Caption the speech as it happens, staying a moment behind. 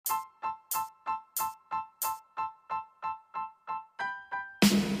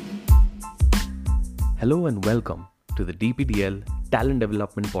Hello and welcome to the DPDL Talent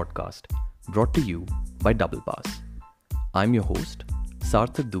Development Podcast, brought to you by Double Pass. I'm your host,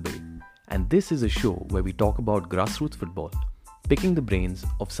 Sarthak Dubey, and this is a show where we talk about grassroots football, picking the brains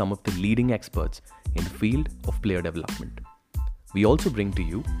of some of the leading experts in the field of player development. We also bring to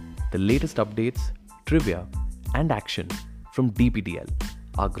you the latest updates, trivia, and action from DPDL,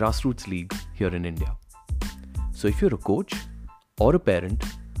 our grassroots league here in India. So if you're a coach, or a parent,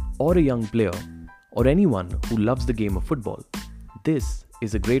 or a young player, or anyone who loves the game of football, this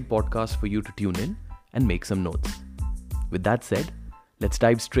is a great podcast for you to tune in and make some notes. With that said, let's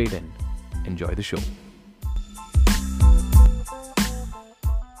dive straight in. Enjoy the show.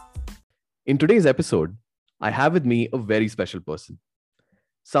 In today's episode, I have with me a very special person.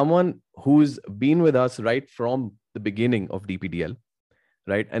 Someone who's been with us right from the beginning of DPDL,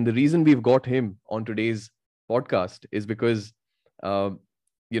 right? And the reason we've got him on today's podcast is because,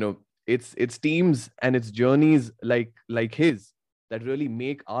 it's teams and its journeys like his that really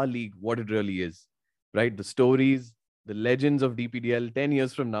make our league what it really is, right? The stories, the legends of DPDL 10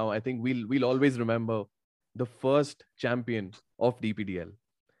 years from now, I think we'll always remember the first champion of DPDL.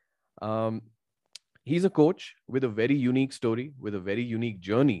 He's a coach with a very unique story, with a very unique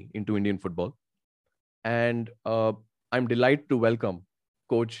journey into Indian football. And I'm delighted to welcome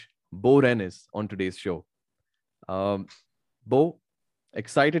Coach Bo Renes on today's show. Bo,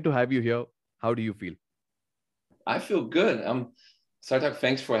 excited to have you here. How do you feel? I feel good. Sarthak,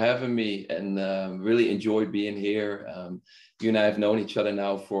 thanks for having me, and really enjoyed being here. You and I have known each other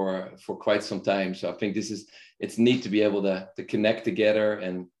now for quite some time, so I think it's neat to be able to connect together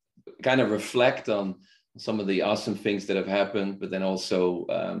and kind of reflect on some of the awesome things that have happened, but then also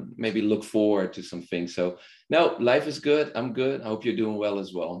maybe look forward to some things. So no, life is good. I'm good. I hope you're doing well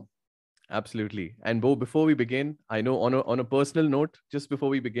as well. Absolutely. And Bo, before we begin, I know on a personal note, just before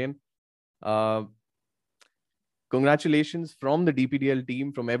we begin, congratulations from the DPDL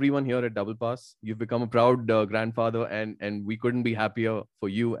team, from everyone here at Double Pass. You've become a proud grandfather, and we couldn't be happier for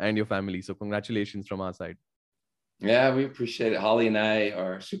you and your family. So congratulations from our side. Yeah, we appreciate it. Holly and I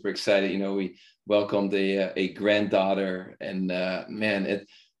are super excited. We welcomed a granddaughter, and man,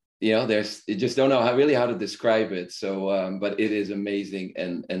 you just don't know how to describe it. So, but it is amazing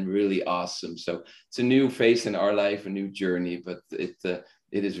and really awesome. So it's a new phase in our life, a new journey, but it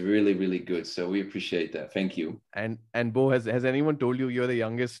is really, really good. So we appreciate that. Thank you. And Bo, has anyone told you you're the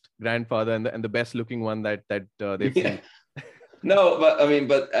youngest grandfather and the best looking one that they've seen? No, but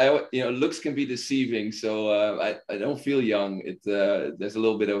looks can be deceiving. So I don't feel young. There's a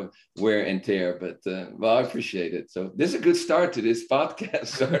little bit of wear and tear, but I appreciate it. So this is a good start to this podcast.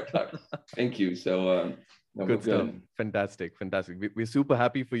 Thank you. So good stuff. Fantastic. We're super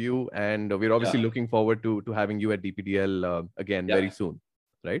happy for you, and we're obviously looking forward to having you at DPDL again very soon,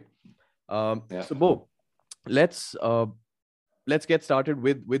 right? So Bo, let's get started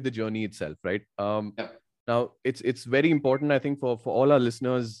with the journey itself, right? Now, it's very important, I think, for all our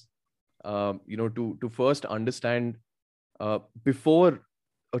listeners, to first understand before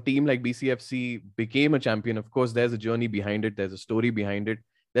a team like BCFC became a champion. Of course, there's a journey behind it. There's a story behind it.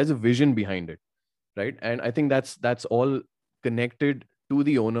 There's a vision behind it, right? And I think that's all connected to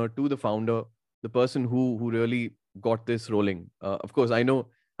the owner, to the founder, the person who really got this rolling. Of course, I know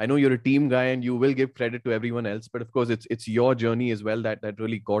you're a team guy and you will give credit to everyone else, but of course, it's your journey as well that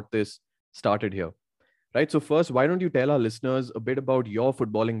really got this started here. Right. So first, why don't you tell our listeners a bit about your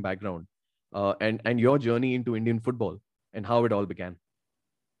footballing background and your journey into Indian football and how it all began?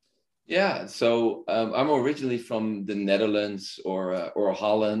 Yeah. So I'm originally from the Netherlands or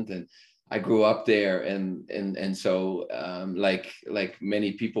Holland, and I grew up there. And so like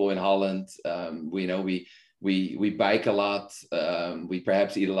many people in Holland, we bike a lot. We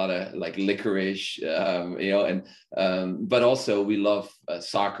perhaps eat a lot of like licorice, but also we love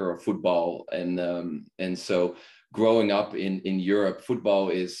soccer or football. And so growing up in Europe, football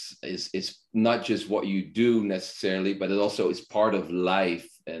is not just what you do necessarily, but it also is part of life.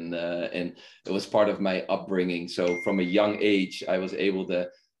 And it was part of my upbringing. So from a young age, I was able to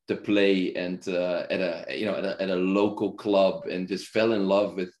play and at a local club, and just fell in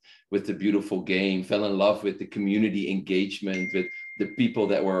love with the beautiful game, fell in love with the community engagement, with the people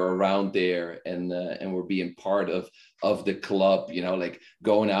that were around there and were being part of the club, like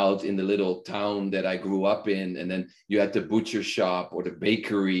going out in the little town that I grew up in. And then you had the butcher shop or the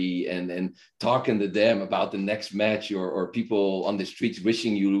bakery and talking to them about the next match or people on the streets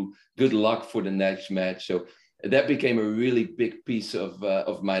wishing you good luck for the next match. So that became a really big piece of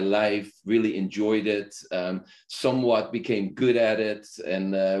my life. Really enjoyed it, somewhat became good at it,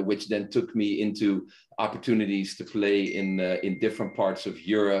 and which then took me into opportunities to play in different parts of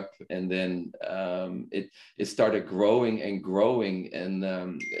Europe. And then it started growing and growing, and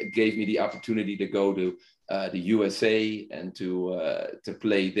it gave me the opportunity to go to the USA and to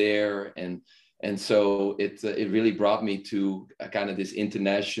play there. And so it really brought me to a kind of this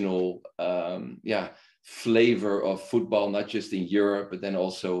international flavor of football, not just in Europe, but then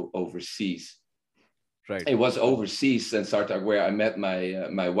also overseas. Right. It was overseas in Sartag where I met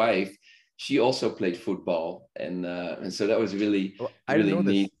my wife. She also played football, and so that was really really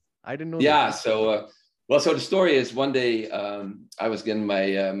neat. I didn't know. Yeah. This. So so the story is, one day I was getting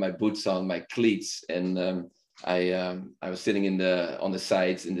my boots on, my cleats, and I was sitting on the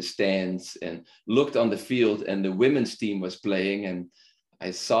sides in the stands and looked on the field, and the women's team was playing, and I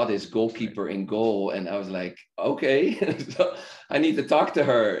saw this goalkeeper in goal, and I was like, okay, so I need to talk to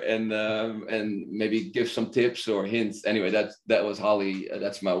her and maybe give some tips or hints. Anyway, that was Holly.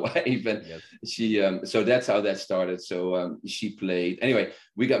 That's my wife, and yes. She. So that's how that started. So she played. Anyway,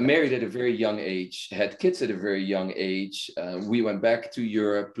 we got married at a very young age, had kids at a very young age. We went back to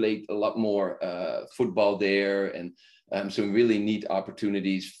Europe, played a lot more football there, and some really neat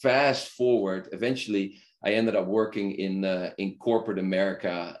opportunities. Fast forward, eventually, I ended up working in corporate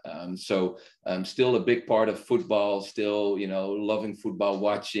America. So still a big part of football, still, loving football,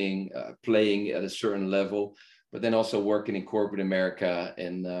 watching, playing at a certain level, but then also working in corporate America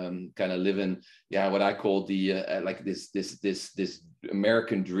and kind of living, what I call the, like this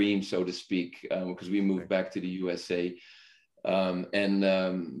American dream, so to speak, because we moved back to the USA.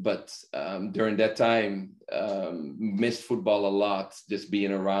 But during that time, missed football a lot, just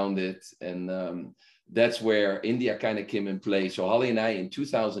being around it. And that's where India kind of came in play. So Holly and I in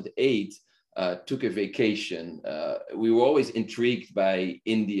 2008 took a vacation. We were always intrigued by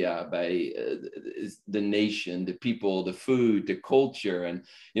India, by the nation, the people, the food, the culture. And,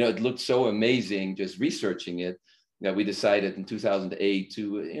 it looked so amazing just researching it that we decided in 2008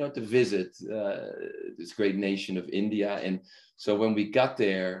 to visit this great nation of India. And so when we got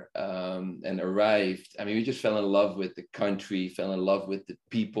there and arrived, we just fell in love with the country, fell in love with the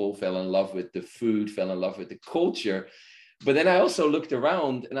people, fell in love with the food, fell in love with the culture. But then I also looked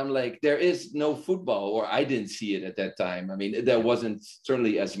around and I'm like, there is no football, or I didn't see it at that time. There wasn't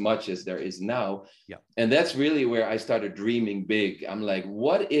certainly as much as there is now. Yeah. And that's really where I started dreaming big. I'm like,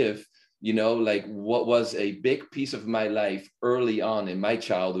 what if, what was a big piece of my life early on in my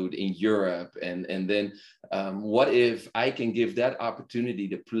childhood in Europe, and then what if I can give that opportunity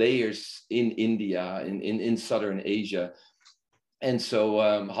to players in India, in Southern Asia? And so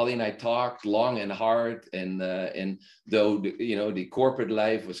Holly and I talked long and hard, and though the corporate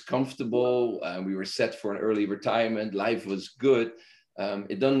life was comfortable, we were set for an early retirement, life was good,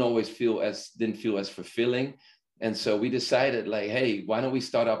 it didn't feel as fulfilling. And so we decided, like, hey, why don't we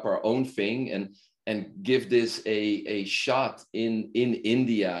start up our own thing and give this a shot in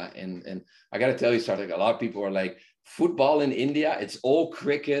India? And I got to tell you, a lot of people are like, football in India, it's all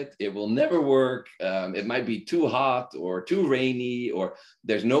cricket. It will never work. It might be too hot or too rainy, or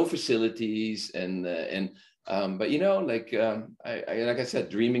there's no facilities. But like I said,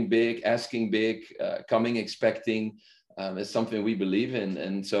 dreaming big, asking big, coming expecting is something we believe in.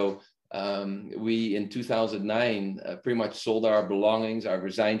 And so we in 2009 pretty much sold our belongings. I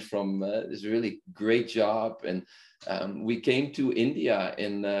resigned from this really great job, and we came to India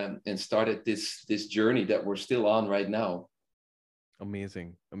and started this journey that we're still on right now.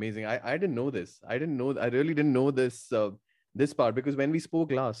 Amazing. I didn't know this. I really didn't know this this part, because when we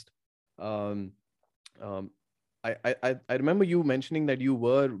spoke last, I remember you mentioning that you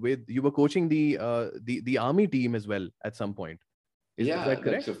were coaching the army team as well at some point. Is that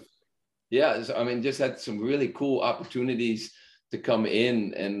correct? Yeah, so, just had some really cool opportunities to come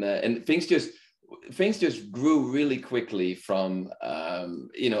in, and things just grew really quickly from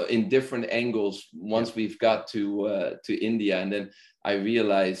in different angles once we've got to India. And then I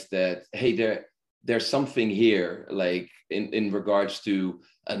realized that, hey, there's something here, like in regards to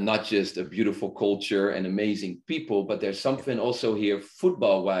not just a beautiful culture and amazing people, but there's something also here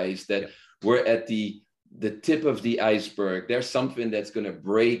football wise that we're at the tip of the iceberg. There's something that's going to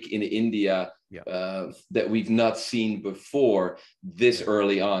break in India that we've not seen before this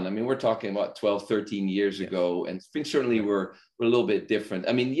early on. We're talking about 12, 13 years ago, and things certainly were a little bit different.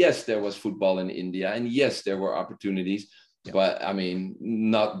 Yes, there was football in India, and yes, there were opportunities, but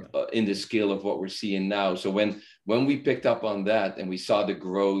not in the scale of what we're seeing now. So when we picked up on that and we saw the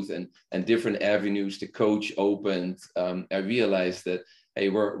growth and different avenues to coach opened, I realized that, hey,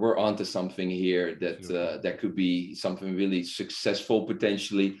 we're onto something here that could be something really successful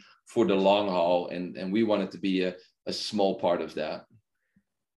potentially for the long haul, and we wanted to be a small part of that.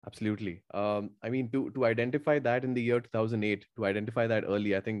 Absolutely. I mean, to identify that in the year 2008, to identify that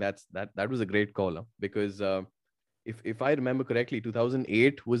early, I think that was a great call, huh? Because if I remember correctly,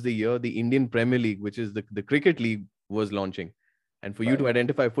 2008 was the year the Indian Premier League, which is the cricket league, was launching, and for you to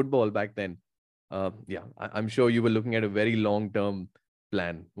identify football back then, yeah, I'm sure you were looking at a very long-term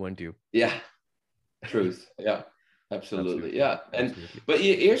plan, weren't you? Yeah, truth. Yeah, absolutely. Yeah, and but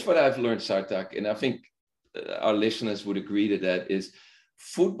here's what I've learned, Sartak, and I think our listeners would agree to that, is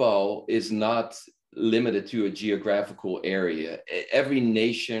football is not limited to a geographical area. Every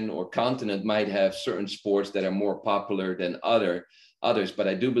nation or continent might have certain sports that are more popular than others, but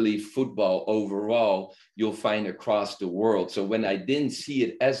I do believe football overall you'll find across the world. So when I didn't see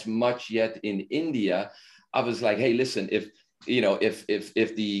it as much yet in India, I was like, hey, listen, if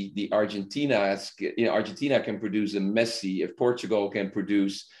the Argentina can produce a Messi, if Portugal can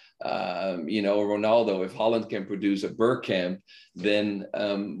produce Ronaldo, if Holland can produce a Bergkamp, then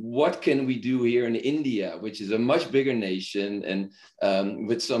what can we do here in India, which is a much bigger nation and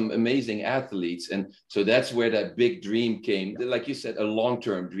with some amazing athletes? And so that's where that big dream came. Like you said, a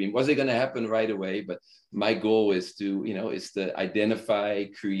long-term dream. Was it going to happen right away? But my goal is to identify,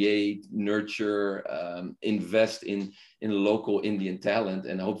 create, nurture, invest in local Indian talent,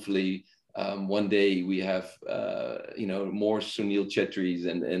 and hopefully one day we have more Sunil Chetris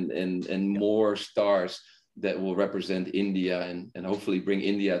and more stars that will represent India and hopefully bring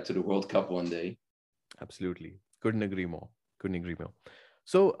India to the World Cup one day. Absolutely. Couldn't agree more.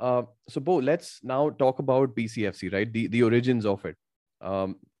 So Bo, let's now talk about BCFC, right? The origins of it.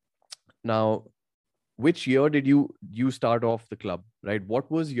 Now, which year did you start off the club, right?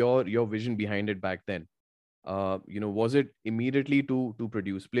 What was your vision behind it back then? Was it immediately to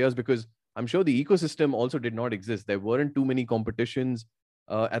produce players? Because I'm sure the ecosystem also did not exist. There weren't too many competitions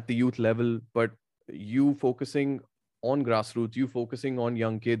at the youth level, but you focusing on grassroots, you focusing on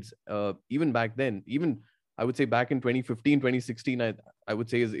young kids, even back then, even I would say back in 2015, 2016, I would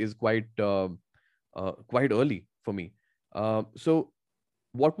say is quite early for me. So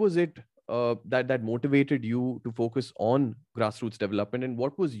what was it that motivated you to focus on grassroots development, and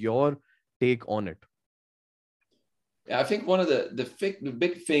what was your take on it? I think one of the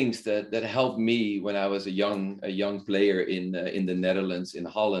big things that helped me when I was a young player in the Netherlands, in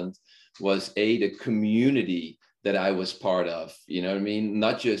Holland, was the community that I was part of. You know what I mean?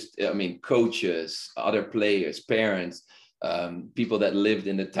 Not just, coaches, other players, parents, people that lived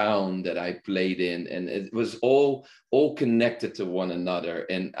in the town that I played in, and it was all connected to one another.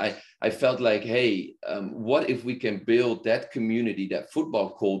 And I felt like, hey, what if we can build that community, that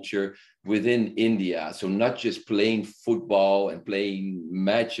football culture within India? So not just playing football and playing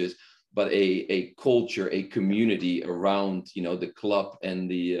matches, but a culture, a community around the club and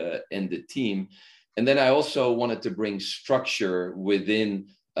the team. And then I also wanted to bring structure within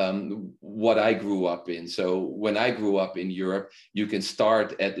what I grew up in. So when I grew up in Europe, you can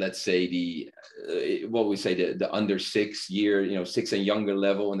start at, let's say, the under 6 year, 6 and younger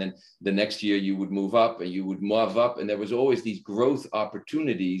level. And then the next year you would move up and you would move up. And there was always these growth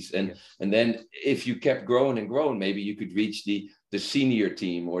opportunities. And then if you kept growing and growing, maybe you could reach the senior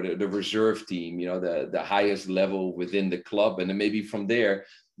team or the reserve team, the highest level within the club. And then maybe from there,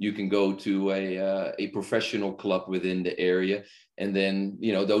 you can go to a professional club within the area. And then,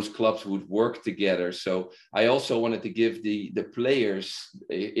 those clubs would work together. So I also wanted to give the players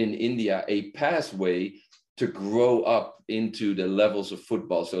in India a pathway to grow up into the levels of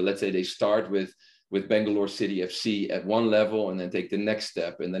football. So let's say they start with Bangalore City FC at one level and then take the next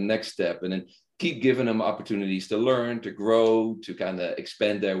step and the next step, and then keep giving them opportunities to learn, to grow, to kind of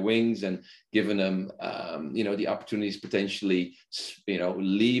expand their wings, and giving them, the opportunities potentially,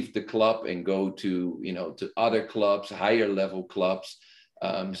 leave the club and go to other clubs, higher level clubs.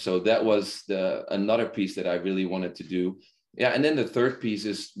 So that was another piece that I really wanted to do. Yeah. And then the third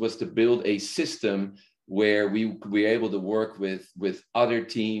piece was to build a system where we were able to work with other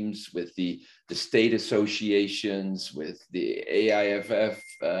teams, with the state associations, with the AIFF,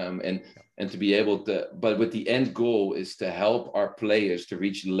 and to be able to, but with the end goal is to help our players to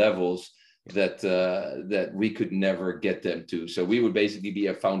reach levels that we could never get them to. So we would basically be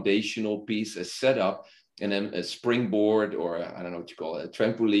a foundational piece, a setup, and then a springboard, or I don't know what you call it, a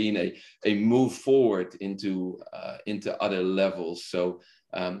trampoline, a move forward into other levels. So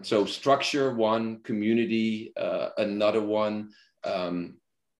structure one, community another one,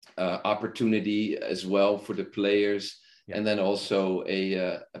 opportunity as well for the players. and then also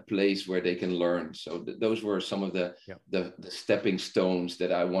a place where they can learn. So those were some of the stepping stones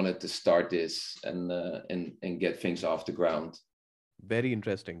that I wanted to start this and get things off the ground. Very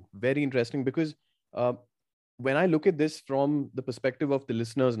interesting. Very interesting, because when I look at this from the perspective of the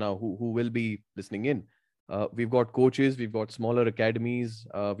listeners now who will be listening in, we've got coaches, we've got smaller academies,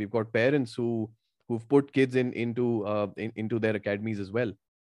 we've got parents who've put kids into their academies as well.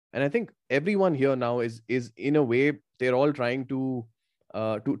 And I think everyone here now is in a way, they're all trying to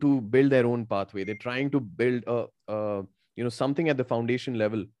build their own pathway. They're trying to build something at the foundation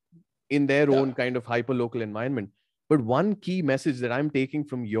level in their own kind of hyper local environment. But one key message that I'm taking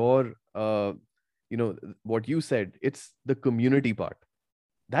from your what you said, it's the community part.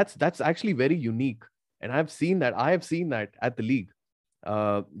 That's actually very unique, and I have seen that at the league.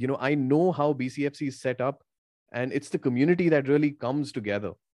 I know how BCFC is set up, and it's the community that really comes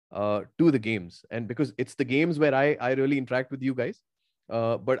together to the games. And because it's the games where I really interact with you guys,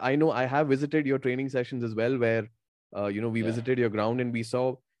 but I know I have visited your training sessions as well, where we visited your ground and we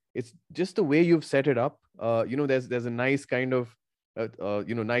saw it's just the way you've set it up. There's a nice kind of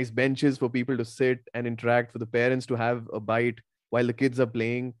nice benches for people to sit and interact, for the parents to have a bite while the kids are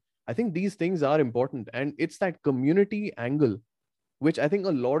playing. I think these things are important, and it's that community angle which I think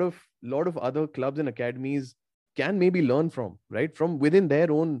a lot of other clubs and academies can maybe learn from, right? From within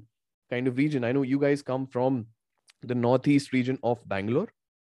their own kind of region. I know you guys come from the northeast region of Bangalore,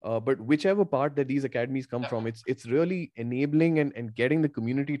 but whichever part that these academies come from, it's really enabling and getting the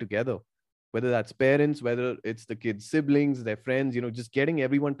community together, whether that's parents, whether it's the kids' siblings, their friends, just getting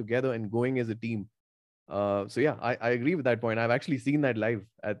everyone together and going as a team. So yeah, I agree with that point. I've actually seen that live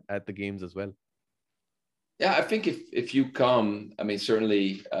at the games as well. Yeah, I think if you come, I mean,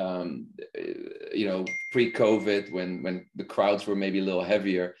 certainly, pre-COVID, when the crowds were maybe a little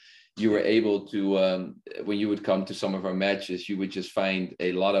heavier, you were able to, when you would come to some of our matches, you would just find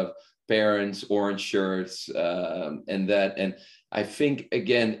a lot of parents, orange shirts, and I think,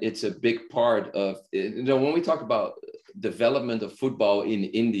 again, it's a big part of, when we talk about development of football in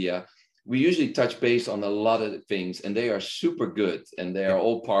India, we usually touch base on a lot of things, and they are super good, and they are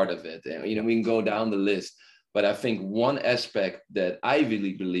all part of it. And, we can go down the list. But I think one aspect that I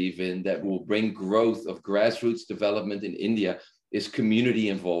really believe in that will bring growth of grassroots development in India is community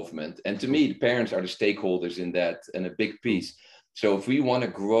involvement. And to me, the parents are the stakeholders in that, and a big piece. So if we want to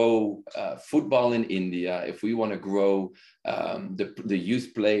grow football in India, if we want to grow the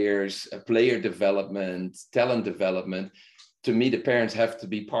youth players, player development, talent development, to me, the parents have to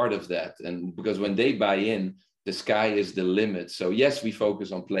be part of that. And because when they buy in, the sky is the limit. So yes, we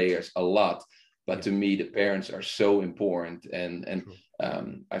focus on players a lot, but to me, the parents are so important. And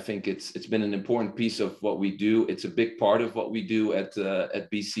I think it's been an important piece of what we do. It's a big part of what we do at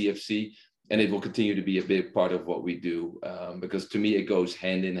BCFC, and it will continue to be a big part of what we do, because to me, it goes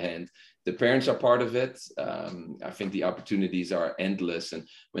hand in hand. The parents are part of it. I think the opportunities are endless. And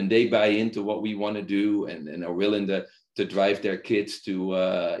when they buy into what we want to do and are willing to drive their kids to,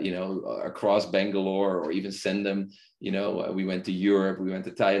 across Bangalore, or even send them, we went to Europe, we went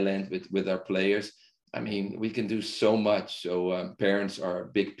to Thailand with our players. I mean, we can do so much. So parents are a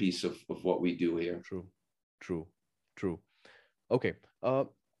big piece of what we do here. True. Okay.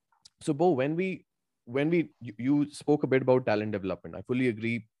 So Bo, you spoke a bit about talent development. I fully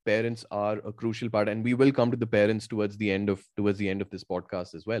agree. Parents are a crucial part, and we will come to the parents towards the end of this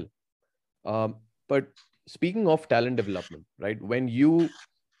podcast as well. But speaking of talent development, right? When you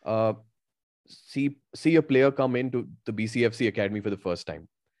see a player come into the BCFC Academy for the first time,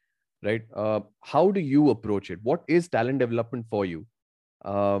 right? How do you approach it? What is talent development for you?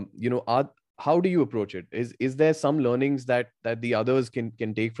 How do you approach it? Is there some learnings that the others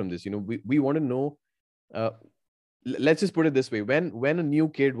can take from this? We want to know. Let's just put it this way: when a new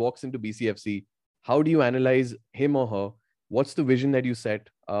kid walks into BCFC, how do you analyze him or her? What's the vision that you set,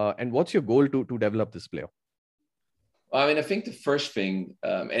 and what's your goal to develop this player? I mean, I think the first thing,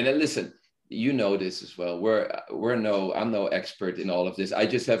 and listen, you know this as well. I'm no expert in all of this. I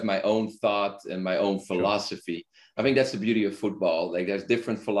just have my own thought and my own philosophy. Sure. I think that's the beauty of football. Like, there's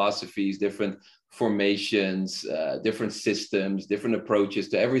different philosophies, different formations, different systems, different approaches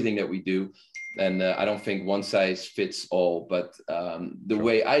to everything that we do. And I don't think one size fits all. But the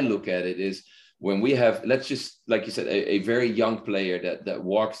way I look at it is, when we have, let's just, like you said, a very young player that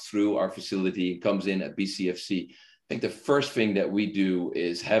walks through our facility and comes in at BCFC, I think the first thing that we do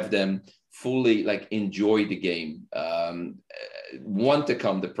is have them fully enjoy the game, want to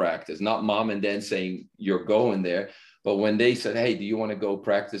come to practice, not mom and dad saying you're going there. But when they said, hey, do you want to go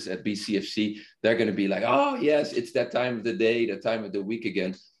practice at BCFC? They're going to be like, oh, yes, it's that time of the day, that time of the week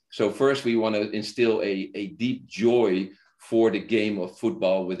again. So first, we want to instill a deep joy for the game of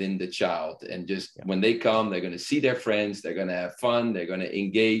football within the child. And just when they come, they're going to see their friends, they're going to have fun, they're going to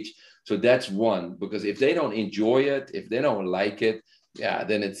engage. So that's one, because if they don't enjoy it, if they don't like it,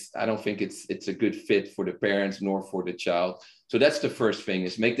 then I don't think it's a good fit for the parents nor for the child. So that's the first thing,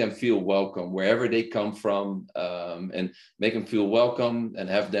 is make them feel welcome wherever they come from, and make them feel welcome and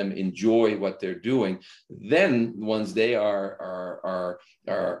have them enjoy what they're doing. Then once they are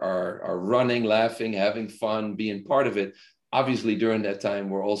running, laughing, having fun, being part of it, obviously during that time,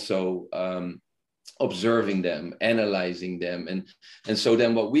 we're also observing them, analyzing them. And so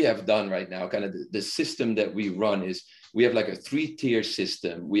then what we have done right now, kind of the system that we run is, we have like a 3-tier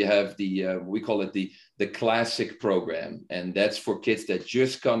system. We have we call it the classic program. And that's for kids that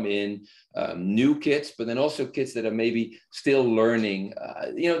just come in, new kids, but then also kids that are maybe still learning,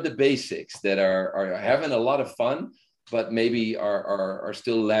 the basics, that are having a lot of fun, but maybe are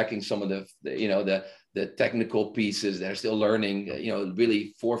still lacking some of the technical pieces. They're still learning,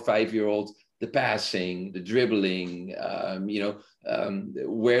 really 4 or 5-year-olds, the passing, the dribbling,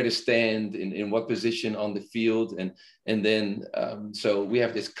 where to stand, in what position on the field. And then, so we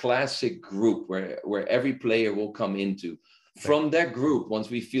have this classic group where every player will come into. From that group, once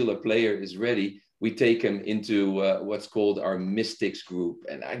we feel a player is ready, we take him into what's called our mystics group.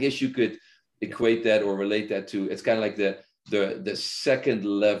 And I guess you could equate that or relate that to, it's kind of like the second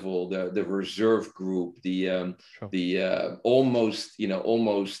level, the reserve group, almost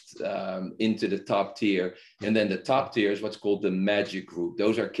into the top tier. And then the top tier is what's called the magic group.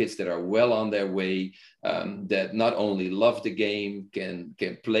 Those are kids that are well on their way, that not only love the game, can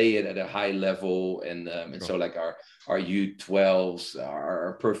play it at a high level. And so like our U12s,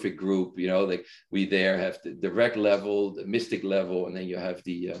 our perfect group, like we there have the direct level, the mystic level, and then you have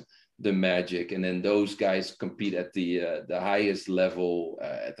the magic. And then those guys compete at the highest level,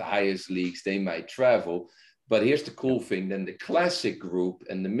 at the highest leagues. They might travel. But here's the cool thing, then the classic group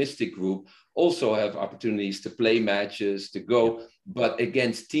and the mystic group also have opportunities to play matches, to go, but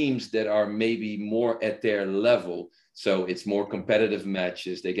against teams that are maybe more at their level. So it's more competitive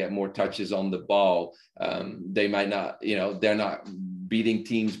matches. They get more touches on the ball. They might not, they're not beating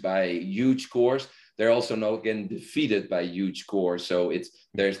teams by huge scores. They're also not getting defeated by huge scores. So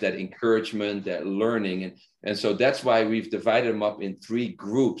there's that encouragement, that learning. And so that's why we've divided them up in 3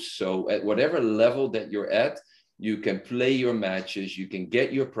 groups. So at whatever level that you're at, you can play your matches, you can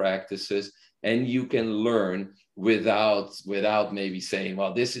get your practices, and you can learn without maybe saying,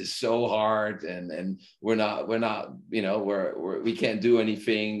 well, this is so hard and we can't do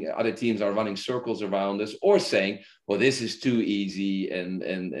anything. Other teams are running circles around us, or saying, well, this is too easy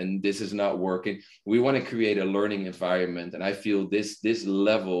and this is not working. We want to create a learning environment. And I feel this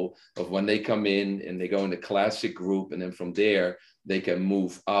level of when they come in and they go in the classic group, and then from there they can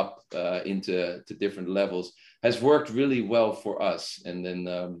move up into different levels, has worked really well for us. And then,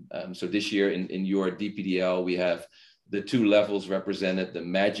 so this year in your DPDL, we have the 2 levels represented, the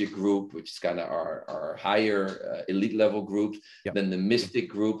magic group, which is kind of our higher elite level group. Yep. Then the mystic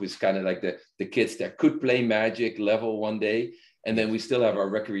group is kind of like the kids that could play magic level one day. And then we still have our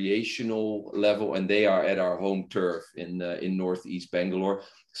recreational level, and they are at our home turf in Northeast Bangalore,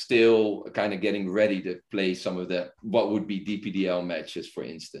 still kind of getting ready to play some of what would be DPDL matches, for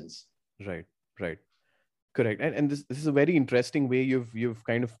instance. Right. Correct. And this is a very interesting way you've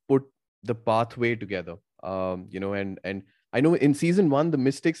kind of put the pathway together. And I know in season 1, the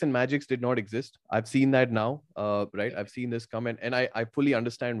mystics and magics did not exist. I've seen that now, right? I've seen this come, and I fully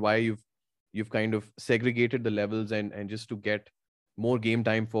understand why you've kind of segregated the levels and just to get more game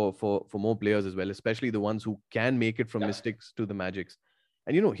time for more players as well, especially the ones who can make it from mystics to the magics.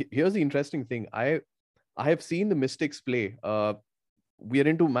 And here's the interesting thing. I have seen the mystics play. We are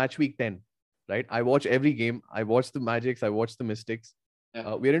into match week 10. Right, I watch every game. I watch the Magics. I watch the Mystics.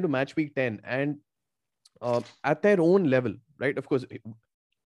 We're into match week 10, and at their own level, right? Of course,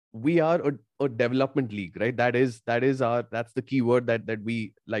 we are a development league, right? That's the key word that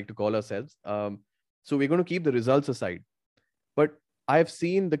we like to call ourselves. So we're going to keep the results aside. But I've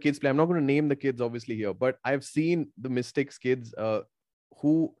seen the kids play. I'm not going to name the kids obviously here, but I've seen the Mystics kids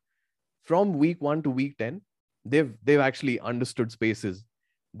who, from week 1 to week 10, they've actually understood spaces.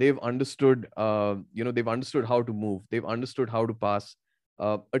 They've understood, they've understood how to move. They've understood how to pass.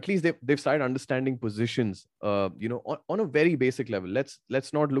 At least they've started understanding positions, on a very basic level.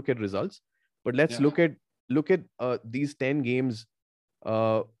 Let's not look at results, but let's look at these 10 games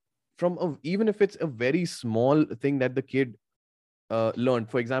from even if it's a very small thing that the kid learned.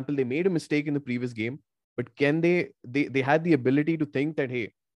 For example, they made a mistake in the previous game, but can they had the ability to think that,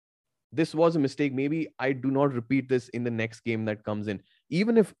 hey, this was a mistake. Maybe I do not repeat this in the next game that comes in.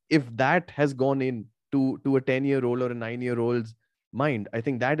 Even if that has gone in, to a 10-year-old or a 9-year-old's mind, I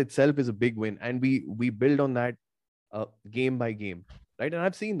think that itself is a big win. And we build on that game by game, right? And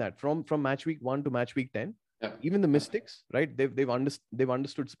I've seen that from match week 1 to match week 10. Yeah. Even the Mystics, right? They've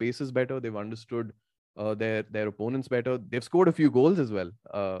understood spaces better. They've understood their opponents better. They've scored a few goals as well,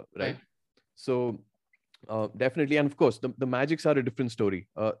 right? So definitely, and of course, the Magics are a different story.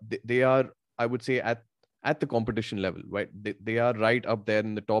 They are, I would say, at the competition level, right? They are right up there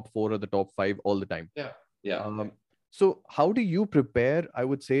in the top 4 or the top 5 all the time. Yeah. So how do you prepare, I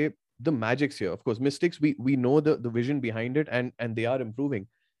would say, the Magics here? Of course, Mystics, we know the vision behind it, and they are improving.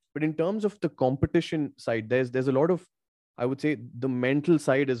 But in terms of the competition side, there's a lot of, I would say, the mental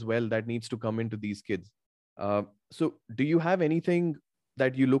side as well that needs to come into these kids. So do you have anything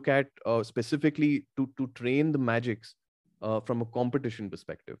that you look at specifically to train the Magics from a competition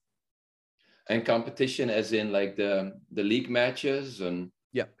perspective? And competition as in like the league matches? And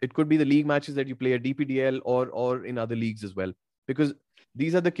yeah, it could be the league matches that you play at DPDL or in other leagues as well, because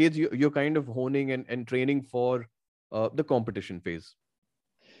these are the kids you're kind of honing and training for the competition phase.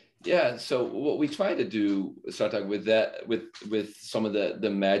 Yeah, so what we try to do, Sarthak, with that, with some of the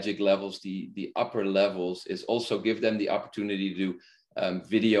Magic levels, the upper levels, is also give them the opportunity to do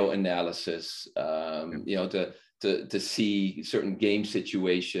video analysis, you know, to see certain game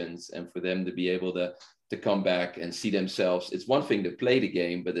situations, and for them to be able to come back and see themselves. It's one thing to play the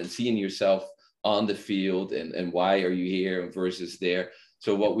game, but then seeing yourself on the field and why are you here versus there.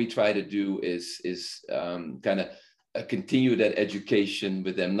 So what we try to do is kind of continue that education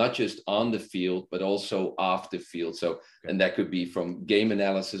with them, not just on the field, but also off the field. So, and that could be from game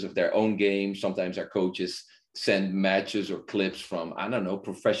analysis of their own game. Sometimes our coaches send matches or clips from, I don't know,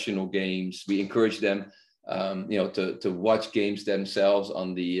 professional games. We encourage them, you know, to watch games themselves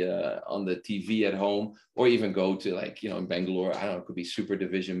on the TV at home, or even go to, like, you know, in Bangalore, I don't know, it could be super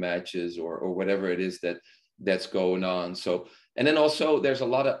division matches or whatever it is that's going on. So, and then also there's a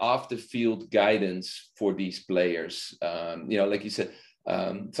lot of off the field guidance for these players. You know, like you said,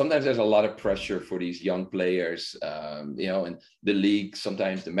 sometimes there's a lot of pressure for these young players, you know, and the league,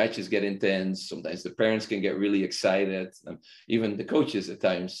 sometimes the matches get intense. Sometimes the parents can get really excited. Even the coaches at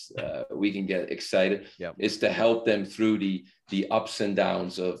times, we can get excited. Yeah. Is to help them through the ups and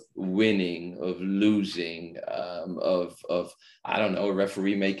downs of winning, of losing, of I don't know, a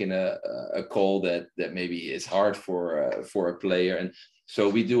referee making a call that maybe is hard for a player. And so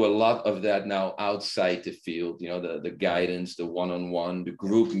we do a lot of that now outside the field, you know, the guidance, the one-on-one, the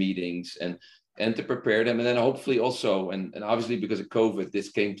group meetings, and to prepare them. And then hopefully also, and obviously because of COVID, this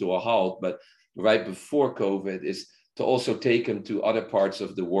came to a halt, but right before COVID, is to also take them to other parts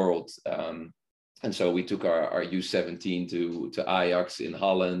of the world. And so we took our U17 to Ajax in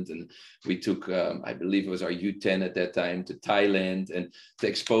Holland, and we took, I believe it was our U10 at that time, to Thailand, and to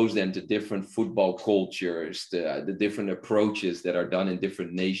expose them to different football cultures, the different approaches that are done in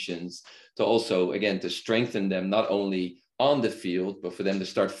different nations, to also, again, to strengthen them not only on the field, but for them to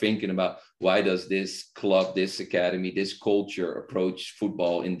start thinking about, why does this club, this academy, this culture approach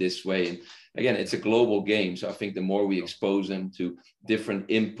football in this way? And again, it's a global game. So I think the more we expose them to different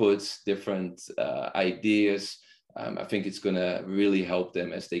inputs, different ideas, I think it's going to really help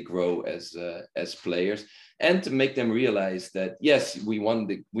them as they grow as players, and to make them realize that, yes, we want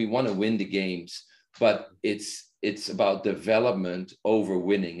to win the games, but it's about development over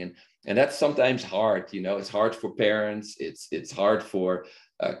winning. And that's sometimes hard, you know. It's hard for parents. It's hard for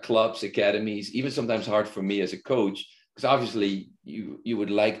clubs, academies, even sometimes hard for me as a coach, because obviously you would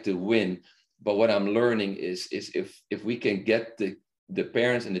like to win. But what I'm learning is if we can get the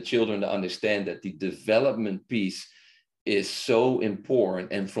parents and the children to understand that the development piece is so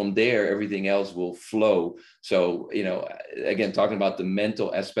important, and from there everything else will flow. So, you know, again, talking about the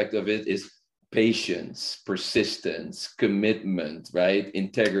mental aspect of it, is patience, persistence, commitment, right?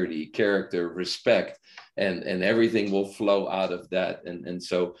 Integrity, character, respect, and everything will flow out of that. And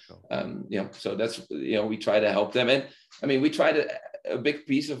so, you know, so that's, you know, we try to help them. And I mean, we try to, a big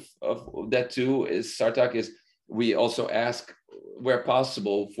piece of that too is, Sarthak, is we also ask, where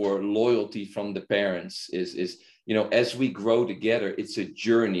possible, for loyalty from the parents. Is you know, as we grow together, it's a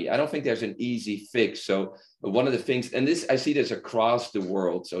journey. I don't think there's an easy fix. So one of the things, and this, I see this across the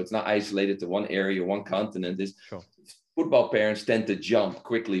world, so it's not isolated to one area, one continent, is football parents tend to jump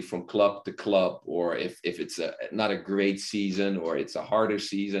quickly from club to club, or if it's not a great season, or it's a harder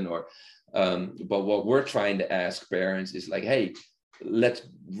season, or but what we're trying to ask parents is like, hey, let's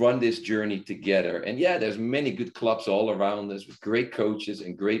run this journey together. And yeah, there's many good clubs all around us with great coaches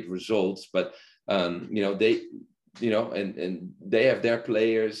and great results, but you know, they, you know, and they have their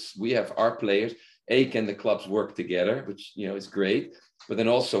players, we have our players. Can the clubs work together, which, you know, is great. but then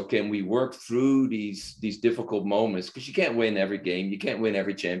also, can we work through these difficult moments? Because you can't win every game, you can't win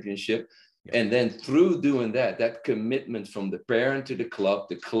every championship. And then through doing that commitment from the parent to the club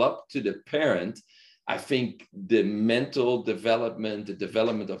to the parent, I think the mental development, the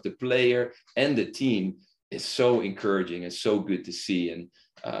development of the player and the team is so encouraging and so good to see. And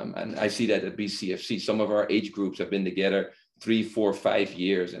I see that at BCFC. Some of our age groups have been together 3, 4, 5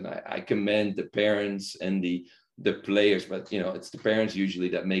 years, and I commend the parents and the players. But it's the parents usually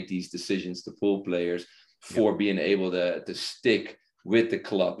that make these decisions to pull players for being able to stick with the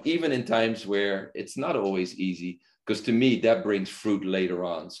club, even in times where it's not always easy. Because to me, that brings fruit later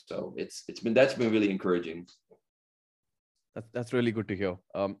on. So that's been really encouraging. That's really good to hear,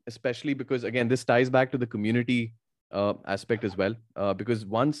 especially because, again, this ties back to the community aspect as well. Because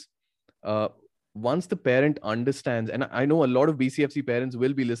once the parent understands, and I know a lot of BCFC parents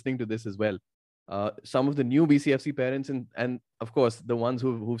will be listening to this as well. Some of the new BCFC parents and of course the ones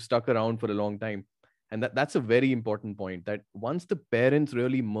who've stuck around for a long time, and that's a very important point. That once the parents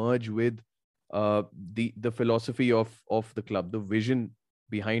really merge with the philosophy of the club, the vision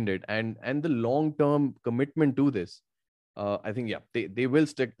behind it, and the long-term commitment to this, I think they will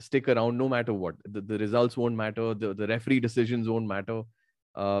stick around no matter what. The results won't matter, the referee decisions won't matter.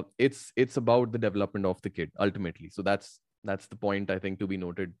 It's about the development of the kid ultimately. So that's the point, I think, to be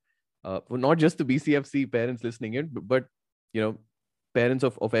noted for not just the BCFC parents listening in, but parents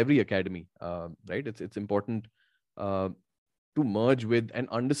of every academy, right? It's important to merge with and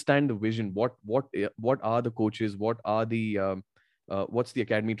understand the vision. What are the coaches? What's the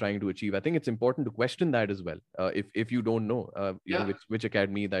academy trying to achieve? I think it's important to question that as well. If you don't know, which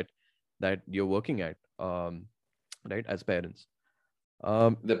academy that you're working at, right, as parents.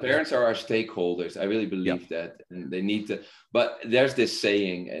 The parents are our stakeholders. I really believe that, and they need to. But there's this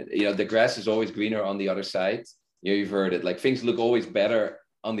saying, the grass is always greener on the other side. You've heard it. Like, things look always better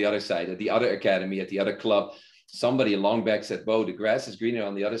on the other side, at the other academy, at the other club. Somebody long back said, "Bo, the grass is greener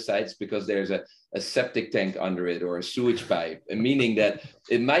on the other side. It's because there's a septic tank under it or a sewage pipe," and meaning that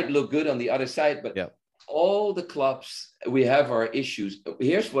it might look good on the other side, but all the clubs, we have our issues.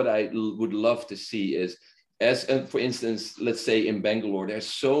 Here's what I would love to see is, for instance, let's say in Bangalore, there's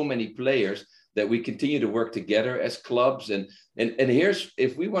so many players that we continue to work together as clubs. And here's,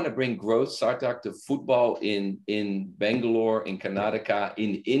 if we want to bring growth, Sarthak, to football in Bangalore, in Karnataka,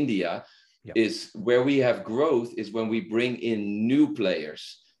 in India, is where we have growth is when we bring in new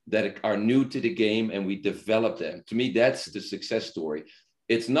players that are new to the game and we develop them. To me, that's the success story.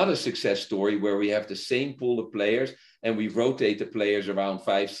 It's not a success story where we have the same pool of players and we rotate the players around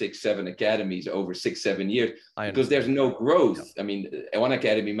 5, 6, 7 academies over 6, 7 years, because there's no growth. I mean, one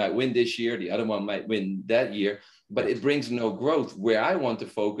academy might win this year, the other one might win that year, but it brings no growth. Where I want to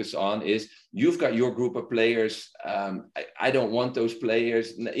focus on is, you've got your group of players. I don't want those players,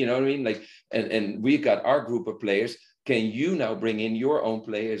 you know what I mean? Like, and we've got our group of players. Can you now bring in your own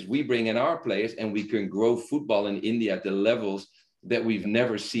players? We bring in our players, and we can grow football in India at the levels that we've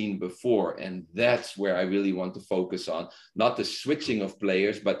never seen before. And that's where I really want to focus on, not the switching of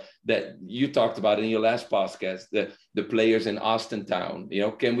players, but that you talked about in your last podcast, the players in Austin Town.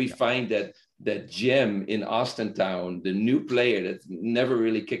 Can we find that gem in Austin Town, the new player that never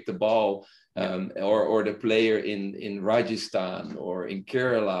really kicked the ball, or the player in Rajasthan or in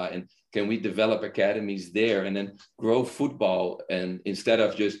Kerala, and can we develop academies there and then grow football? And instead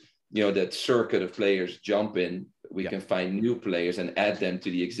of just that circuit of players jump in, we can find new players and add them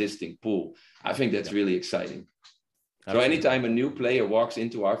to the existing pool. I think that's really exciting. Absolutely. So anytime a new player walks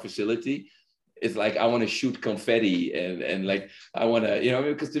into our facility, it's like, I want to shoot confetti and like, I want to,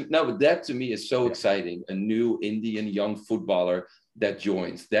 because that to me is so exciting. A new Indian young footballer that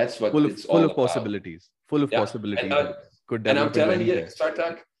joins. That's what it's all about. Full of possibilities. And I'm telling you,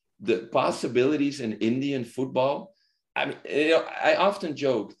 Sarthak, the possibilities in Indian football. I mean, I often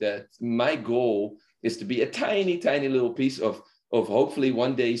joke that my goal is to be a tiny, tiny little piece of hopefully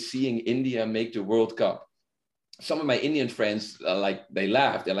one day seeing India make the World Cup. Some of my Indian friends, they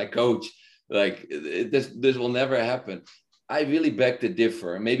laughed. They're like, "Coach, like this will never happen." I really beg to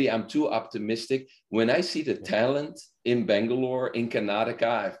differ. Maybe I'm too optimistic. When I see the talent in Bangalore, in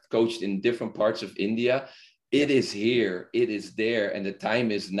Karnataka, I've coached in different parts of India. It is here, it is there, and the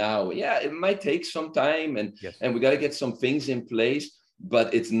time is now. Yeah, it might take some time, and we got to get some things in place,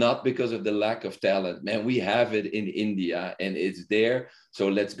 but it's not because of the lack of talent. Man, we have it in India, and it's there. So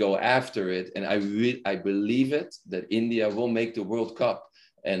let's go after it. And I believe it, that India will make the World Cup,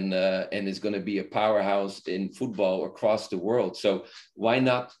 and it's going to be a powerhouse in football across the world. So why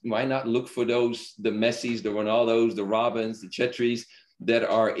not look for the Messis, the Ronaldos, the Robins, the Chetris that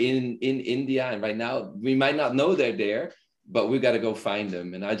are in India. And right now we might not know they're there, but we got to go find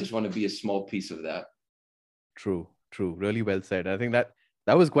them. And I just want to be a small piece of that. True. Really well said. I think that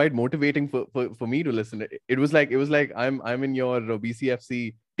was quite motivating for me to listen. It was like I'm in your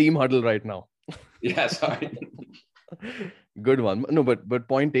BCFC team huddle right now. Yeah, sorry. Good one. No, but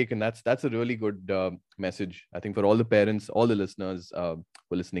point taken. That's a really good message, I think, for all the parents, all the listeners who are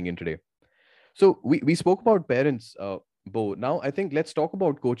listening in today. So we spoke about parents, Bo. Now I think let's talk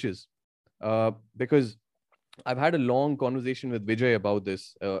about coaches, because I've had a long conversation with Vijay about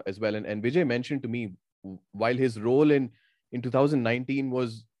this as well, and Vijay mentioned to me, while his role in 2019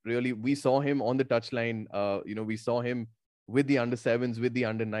 was really, we saw him on the touchline. We saw him with the under sevens, with the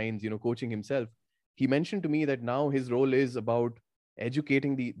under nines, coaching himself. He mentioned to me that now his role is about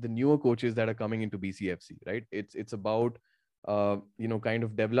educating the newer coaches that are coming into BCFC, right? It's about kind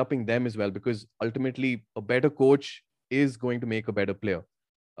of developing them as well, because ultimately a better coach is going to make a better player.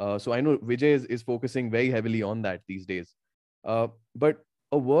 So I know Vijay is focusing very heavily on that these days. But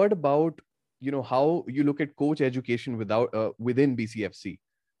a word about how you look at coach education within BCFC,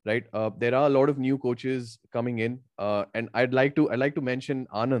 right? There are a lot of new coaches coming in, and I'd like to mention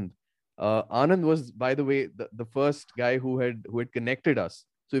Anand. Anand was, by the way, the first guy who had connected us.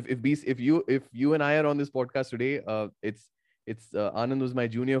 So if you and I are on this podcast today, it's Anand was my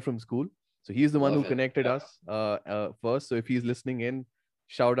junior from school, so he's the one who connected us first. So if he's listening in,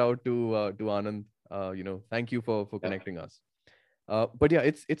 shout out to Anand. Thank you for connecting us. But yeah,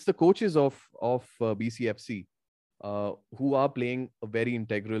 it's the coaches of BCFC who are playing a very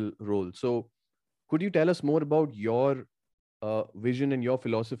integral role. So could you tell us more about your vision and your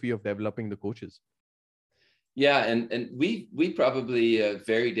philosophy of developing the coaches? Yeah, and we probably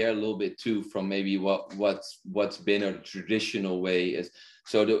vary there a little bit too from maybe what's been a traditional way is.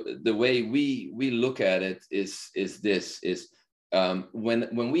 So the way we look at it is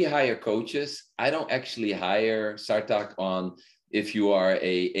when we hire coaches, I don't actually hire Sartak on if you are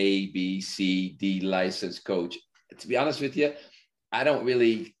a B, C, D licensed coach. To be honest with you, I don't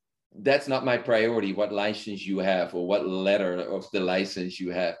really, that's not my priority, what license you have or what letter of the license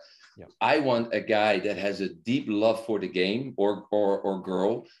you have. Yeah. I want a guy that has a deep love for the game or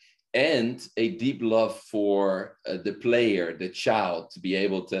girl, and a deep love for the player, the child, to be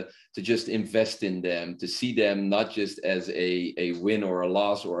able to just invest in them, to see them not just as a win or a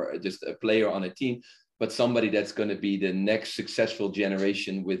loss or just a player on a team, but somebody that's going to be the next successful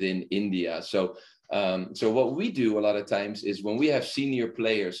generation within India. So what we do a lot of times is when we have senior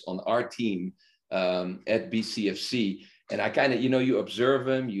players on our team at BCFC, and I kind of, you observe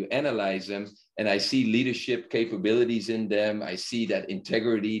them, you analyze them, and I see leadership capabilities in them. I see that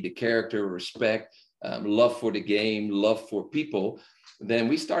integrity, the character, respect, love for the game, love for people. Then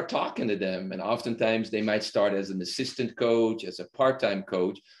we start talking to them. And oftentimes they might start as an assistant coach, as a part-time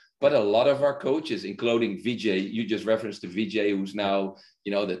coach. But a lot of our coaches, including Vijay, you just referenced to Vijay, who's now,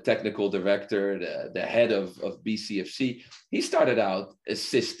 the technical director, the head of BCFC. He started out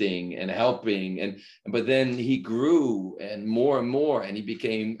assisting and helping, but then he grew and more, and he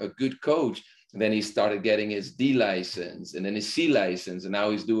became a good coach. And then he started getting his D license and then his C license, and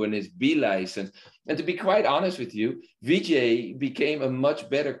now he's doing his B license. And to be quite honest with you, Vijay became a much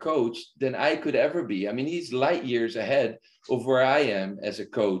better coach than I could ever be. I mean, he's light years ahead of where I am as a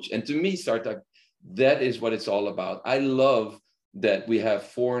coach. And to me, Sartak, that is what it's all about. I love that we have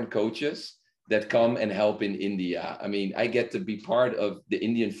foreign coaches that come and help in India. I mean, I get to be part of the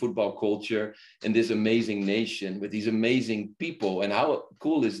Indian football culture in this amazing nation with these amazing people. And how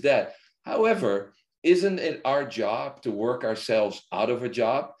cool is that? However, isn't it our job to work ourselves out of a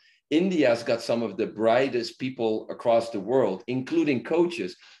job? India's got some of the brightest people across the world, including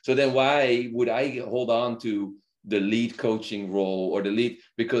coaches. So then why would I hold on to the lead coaching role or the lead?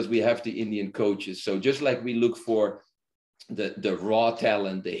 Because we have the Indian coaches. So just like we look for the raw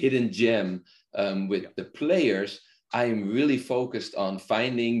talent, the hidden gem with the players, I am really focused on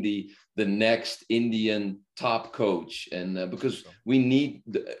finding the next Indian top coach. And because we need,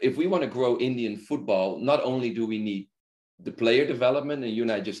 if we want to grow Indian football, not only do we need the player development, and you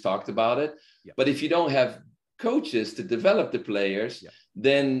and I just talked about it, but if you don't have coaches to develop the players,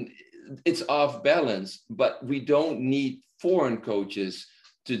 then it's off balance. But we don't need foreign coaches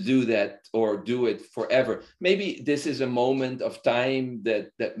to do that or do it forever. Maybe this is a moment of time that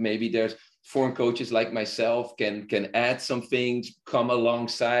maybe there's foreign coaches like myself can add some things, come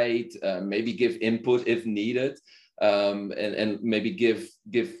alongside, maybe give input if needed, and maybe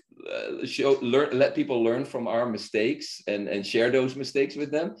let people learn from our mistakes and share those mistakes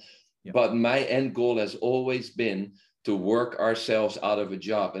with them. But my end goal has always been to work ourselves out of a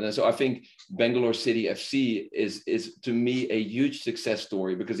job. And so I think Bangalore City FC is to me a huge success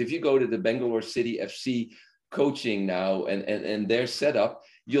story, because if you go to the Bangalore City FC coaching now and their setup,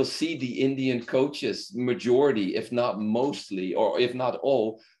 you'll see the Indian coaches, majority, if not mostly, or if not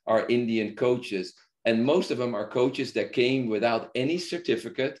all, are Indian coaches. And most of them are coaches that came without any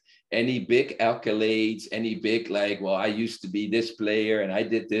certificate, any big accolades, any big, like, well, I used to be this player and I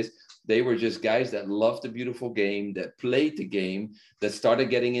did this. They were just guys that loved the beautiful game, that played the game, that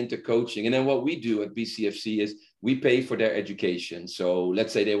started getting into coaching. And then what we do at BCFC is we pay for their education. So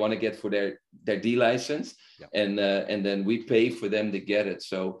let's say they want to get for their D license, and then we pay for them to get it.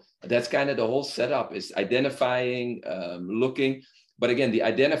 So that's kind of the whole setup, is identifying, looking. But again, the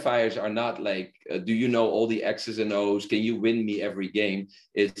identifiers are not like, do you know all the X's and O's? Can you win me every game?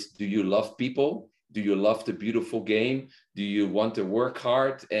 It's, do you love people? Do you love the beautiful game? Do you want to work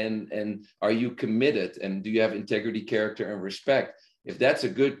hard? And are you committed? And do you have integrity, character, and respect? If that's a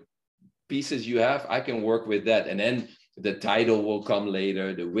good pieces you have, I can work with that. And then the title will come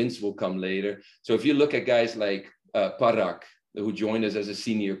later. The wins will come later. So if you look at guys like Parag, who joined us as a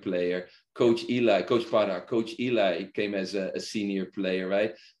senior player, Coach Parag, Coach Eli came as a senior player,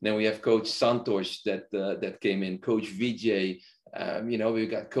 right? Then we have Coach Santosh that came in, Coach Vijay. We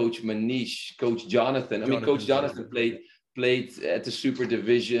got Coach Manish, Coach Jonathan. Coach Jonathan played at the Super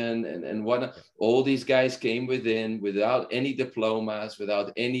Division and whatnot. All these guys came without any diplomas,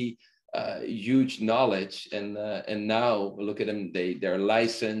 without any huge knowledge, and now look at them. They're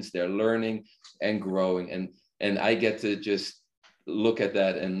licensed, they're learning and growing, and I get to just look at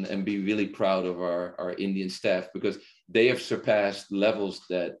that and be really proud of our Indian staff, because they have surpassed levels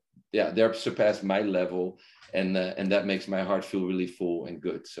that, they've surpassed my level, and that makes my heart feel really full and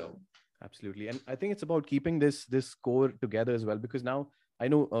good. So absolutely. And I think it's about keeping this core together as well, because now I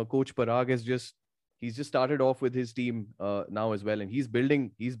know Coach Parag he's just started off with his team now as well, and he's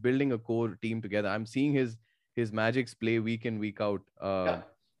building a core team together. I'm seeing his Magics play week in, week out.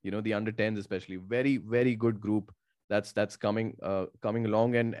 The under 10s especially, very, very good group that's coming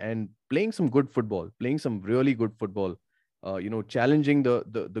along and playing some good football, playing some really good football, challenging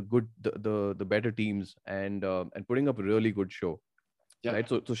the better teams, and putting up a really good show. Right.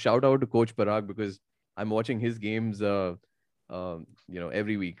 So shout out to Coach Parag, because I'm watching his games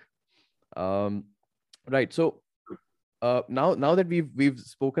every week. Right. So now that we've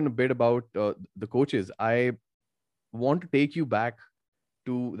spoken a bit about the coaches, I want to take you back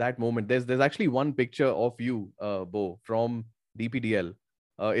to that moment. There's actually one picture of you, Bo, from DPDL.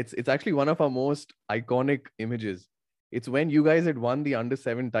 It's actually one of our most iconic images. It's when you guys had won the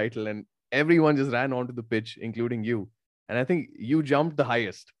under-7 title and everyone just ran onto the pitch, including you. And I think you jumped the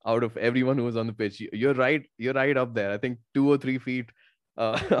highest out of everyone who was on the pitch. You're right up there. I think 2 or 3 feet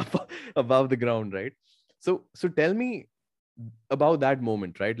above the ground, right? So tell me about that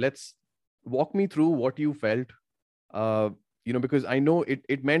moment, right? Let's walk me through what you felt. Because I know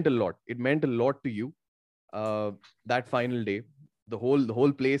it meant a lot. It meant a lot to you. That final day, the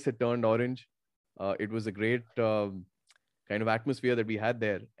whole place had turned orange. It was a great kind of atmosphere that we had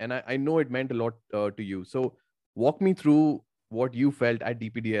there, and I know it meant a lot to you. So walk me through what you felt at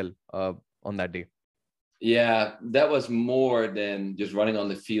DPDL on that day. Yeah, that was more than just running on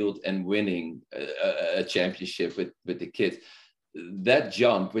the field and winning a championship with the kids. That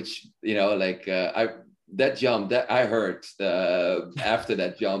jump, which that jump that I heard after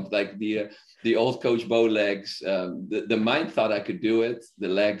that jump, like the old Coach Bo legs, the mind thought I could do it. The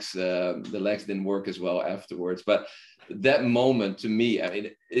legs didn't work as well afterwards. But that moment, to me, I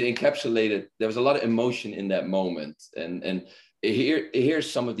mean, it encapsulated. There was a lot of emotion in that moment, and here's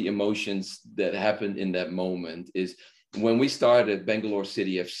some of the emotions that happened in that moment. Is when we started Bangalore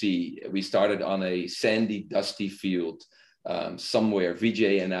City FC, we started on a sandy, dusty field somewhere. Coach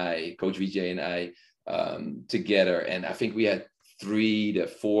Vijay and I. Together, and I think we had 3 to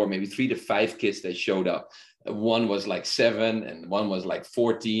 4, maybe 3 to 5 kids that showed up. One was like 7 and one was like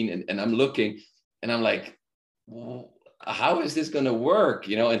 14, and I'm looking and I'm like, well, how is this going to work,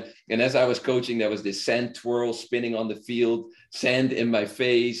 and as I was coaching, there was this sand twirl spinning on the field, sand in my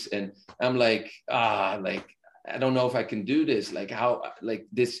face, and I'm like, I don't know if I can do this, like how, like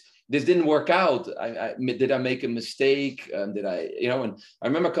this didn't work out. Did I make a mistake? Did I, and I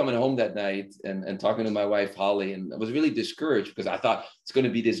remember coming home that night and talking to my wife, Holly, and I was really discouraged because I thought it's going to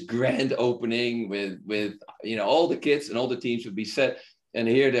be this grand opening with all the kids and all the teams would be set. And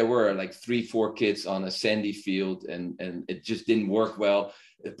here there were like 3-4 kids on a sandy field, and it just didn't work well.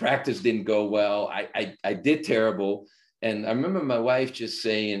 The practice didn't go well. I did terrible. And I remember my wife just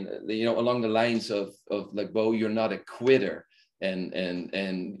saying, along the lines of like, Bo, you're not a quitter.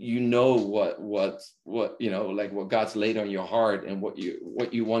 and you know what like what God's laid on your heart and what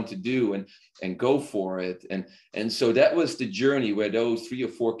you want to do, and go for it. And so that was the journey where those 3 or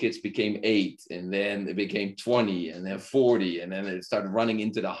 4 kids became 8, and then it became 20, and then 40, and then it started running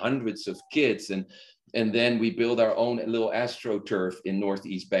into the hundreds of kids. And then we built our own little AstroTurf in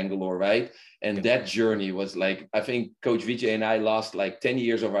Northeast Bangalore, right? And that journey was like, I think Coach Vijay and I lost like 10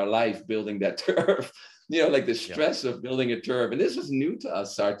 years of our life building that turf. Like the stress of building a turf. And this was new to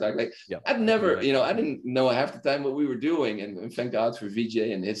us, Sartak. Like I'd never, I didn't know half the time what we were doing. And thank God for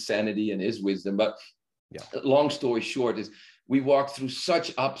Vijay and his sanity and his wisdom. But long story short is we walked through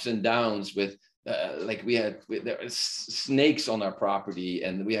such ups and downs with, like there were snakes on our property,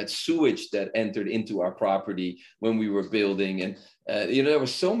 and we had sewage that entered into our property when we were building. And, there were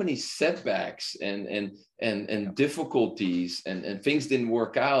so many setbacks and difficulties, and things didn't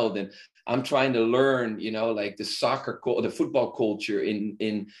work out. And I'm trying to learn, like the football culture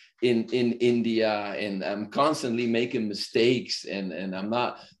in India, and I'm constantly making mistakes, and I'm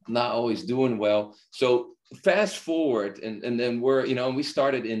not always doing well. So fast forward, and then we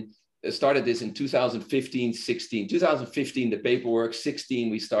started this in 2015, 16. 2015, the paperwork.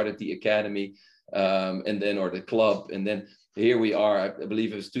 16, we started the academy, and then, or the club, and then here we are. I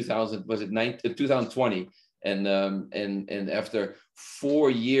believe it was 2020, and after 4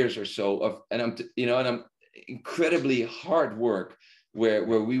 years or so of, and I'm incredibly hard work, where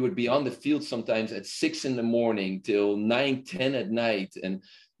we would be on the field sometimes at 6 a.m. till 9, 10 at night, and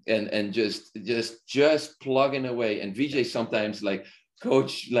just plugging away. And Vijay sometimes like,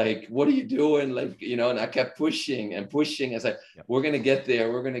 Coach, like, what are you doing? Like, and I kept pushing and pushing. I said, we're going to get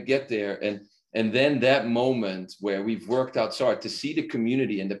there. We're going to get there. And then that moment where we've worked out so hard, to see the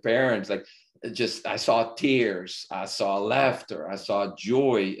community and the parents, like, I saw tears, I saw laughter, I saw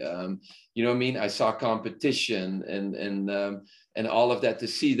joy. You know what I mean? I saw competition and all of that. To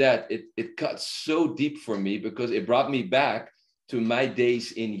see that, it cut so deep for me, because it brought me back to my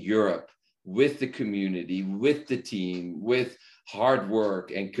days in Europe, with the community, with the team, with hard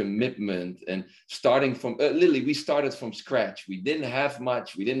work and commitment, and starting from literally, we started from scratch. We didn't have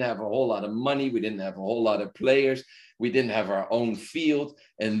much. We didn't have a whole lot of money. We didn't have a whole lot of players. We didn't have our own field.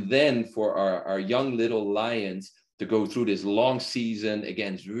 And then for our young little Lions to go through this long season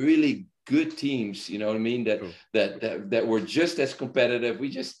against really good teams, you know what I mean, that were just as competitive. We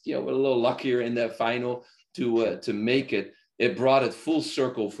just, were a little luckier in that final to make it. It brought it full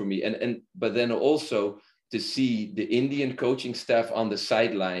circle for me. But then also to see the Indian coaching staff on the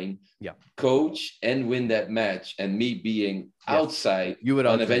sideline coach and win that match, and me being outside. You were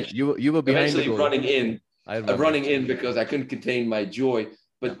outside. Eventually, you were behind eventually the goal. running in because I couldn't contain my joy.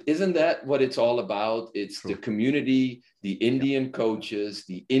 But isn't that what it's all about? It's the community, the Indian coaches,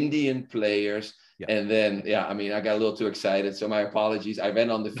 the Indian players. And then, I got a little too excited. So my apologies. I went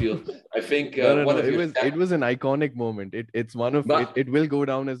on the field. I think it was an iconic moment. It's one of, it will go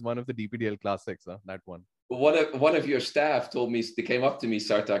down as one of the DPDL classics, that one. One of your staff told me, they came up to me,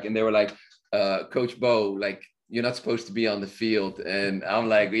 Sartak, and they were like, Coach Bo, like, you're not supposed to be on the field. And I'm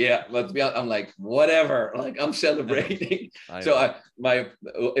like, but to be honest, I'm like, whatever, like, I'm celebrating. So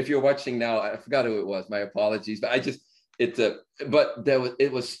if you're watching now, I forgot who it was, my apologies, but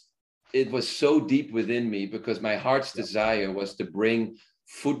it was so deep within me, because my heart's desire was to bring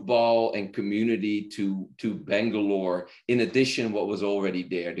football and community to Bangalore, in addition what was already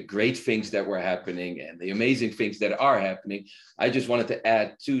there, the great things that were happening and the amazing things that are happening. I just wanted to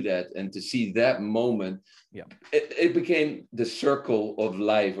add to that, and to see that moment, it became the circle of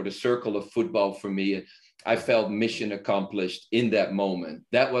life, or the circle of football for me. I felt mission accomplished in that moment.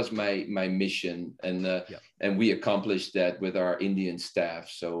 That was my mission, and we accomplished that with our Indian staff.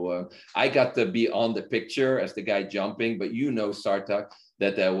 So I got to be on the picture as the guy jumping, but Sartak,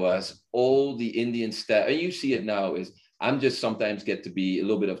 that there was all the Indian staff, and you see it now, is I'm just sometimes get to be a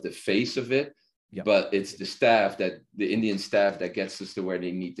little bit of the face of it, but it's the Indian staff that gets us to where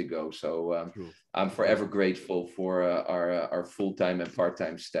they need to go. So I'm forever grateful for our full-time and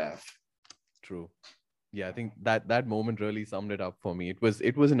part-time staff. True. Yeah, I think that moment really summed it up for me.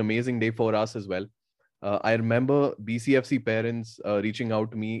 It was an amazing day for us as well. I remember BCFC parents reaching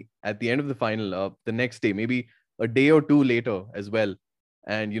out to me at the end of the final, the next day, maybe a day or two later as well.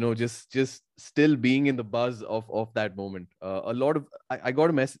 And, just still being in the buzz of that moment. I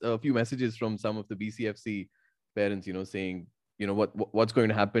got a few messages from some of the BCFC parents, saying, what's going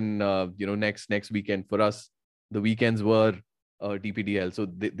to happen, next weekend. For us, the weekends were DPDL. So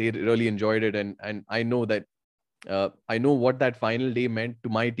they really enjoyed it. And I know that, I know what that final day meant to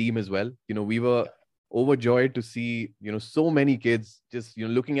my team as well. We were overjoyed to see, so many kids just,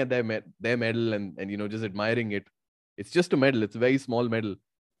 looking at their medal and just admiring it. It's just a medal. It's a very small medal,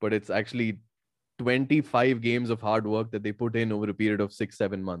 but it's actually 25 games of hard work that they put in over a period of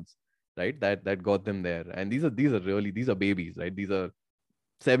 6-7 months, right? That got them there. And these are babies, right? These are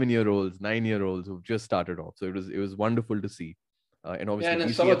 7-year-olds, 9-year-olds who've just started off. So it was wonderful to see. And Yeah, obviously and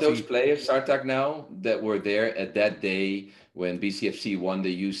then some of those BCFC. players, Sartak, now that were there at that day when BCFC won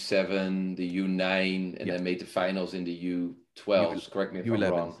the U7, the U9, and Yeah, then made the finals in the U, U12s. Correct me if I'm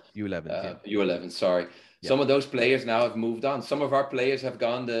U11s, wrong. U11s. Yeah, U11, sorry. yeah, Some of those players now have moved on. Some of our players have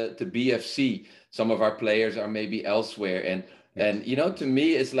gone to BFC. Some of our players are maybe elsewhere. yeah, And to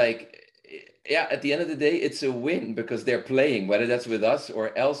me, it's like, yeah, at the end of the day, it's a win because they're playing, whether that's with us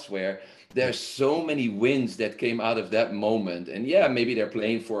or elsewhere. yeah, There's so many wins that came out of that moment. And yeah, yeah. maybe they're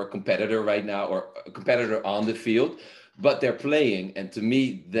playing for a competitor right now or a competitor on the field, but they're playing. And to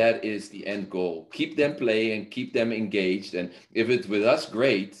me, that is the end goal. Keep them playing, keep them engaged. And if it's with us,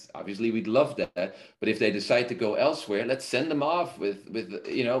 great. Obviously, we'd love that. But if they decide to go elsewhere, let's send them off with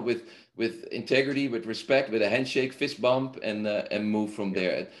integrity, with respect, with a handshake, fist bump, and move from Yeah.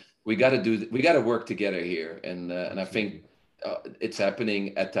 there. We got to work together here. And I think Absolutely. it's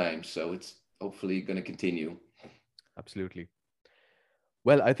happening at times, so it's hopefully going to continue. Absolutely.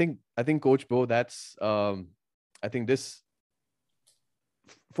 Well, I think Coach Bo, that's I think this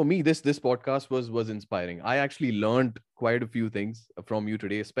for me, this podcast was inspiring. I actually learned quite a few things from you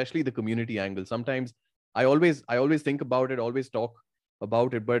today, especially the community angle. Sometimes I always think about it, always talk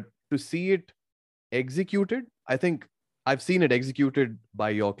about it, but to see it executed, I think I've seen it executed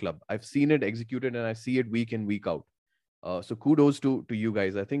by your club. I've seen it executed, and I see it week in, week out. So kudos to you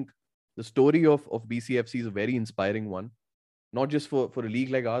guys. I think the story of BCFC is a very inspiring one, not just for a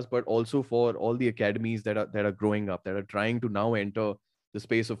league like ours, but also for all the academies that are growing up, that are trying to now enter the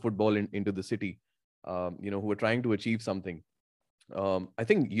space of football into the city, who are trying to achieve something. I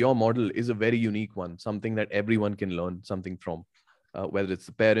think your model is a very unique one, something that everyone can learn something from, whether it's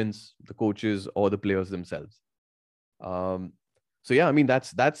the parents, the coaches, or the players themselves. Um, so yeah, I mean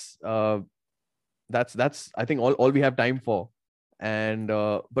that's I think all we have time for. And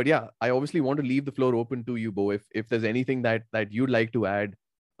but yeah, I obviously want to leave the floor open to you, Bo, if there's anything that you'd like to add.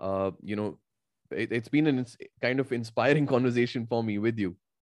 uh you know it's been an kind of inspiring conversation for me with you.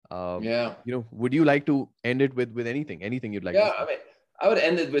 Yeah. Would you like to end it with anything you'd like to Yeah, say? I mean, I would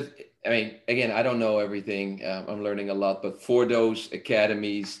end it with, I mean, again, I don't know everything. I'm learning a lot, but for those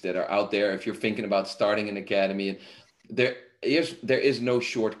academies that are out there, if you're thinking about starting an academy, and there is no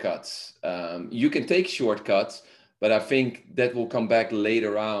shortcuts. You can take shortcuts, but I think that will come back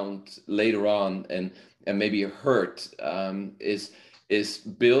later on, and maybe hurt. Is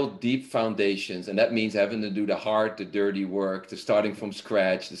build deep foundations, and that means having to do the hard, the dirty work, the starting from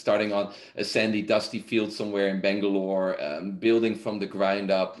scratch, the starting on a sandy, dusty field somewhere in Bangalore, building from the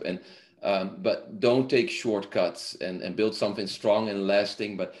grind up, and but don't take shortcuts, and build something strong and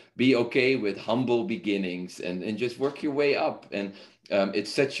lasting. But be okay with humble beginnings, and just work your way up, and it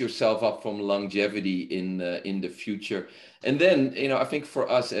sets yourself up from longevity in the future. And then, I think for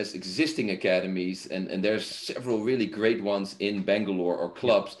us as existing academies, and there's several really great ones in Bangalore or Yeah,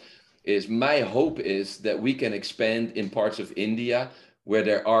 clubs, is my hope is that we can expand in parts of India where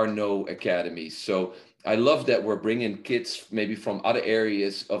there are no academies. So I love that we're bringing kids maybe from other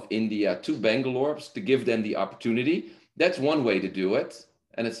areas of India to Bangalore to give them the opportunity. That's one way to do it,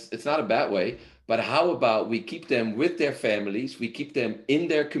 and it's not a bad way. But how about we keep them with their families, we keep them in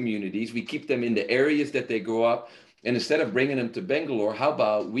their communities, we keep them in the areas that they grow up, and instead of bringing them to Bangalore, how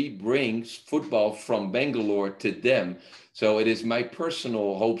about we bring football from Bangalore to them? So it is my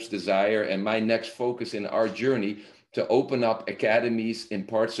personal hopes, desire, and my next focus in our journey to open up academies in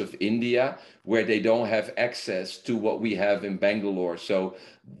parts of India where they don't have access to what we have in Bangalore. So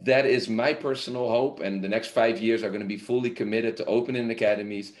that is my personal hope. And the next 5 years are going to be fully committed to opening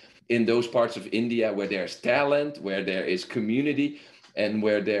academies in those parts of India where there's talent, where there is community, and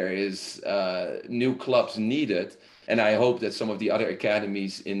where there is new clubs needed. And I hope that some of the other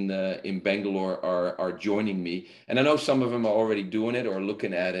academies in Bangalore are joining me. And I know some of them are already doing it or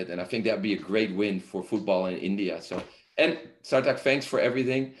looking at it. And I think that'd be a great win for football in India. So, and Sartak, thanks for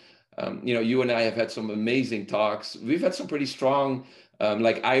everything. You and I have had some amazing talks. We've had some pretty strong,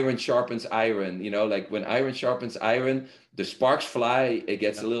 like iron sharpens iron. Like when iron sharpens iron, the sparks fly. It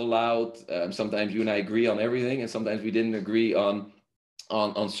gets yeah, a little loud. Sometimes you and I agree on everything, and sometimes we didn't agree on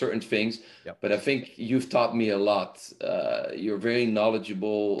certain things. yeah. But I think you've taught me a lot. You're very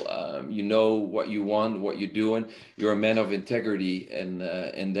knowledgeable. You know what you want, what you're doing. You're a man of integrity,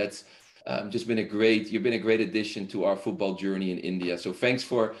 and that's just been you've been a great addition to our football journey in India. So thanks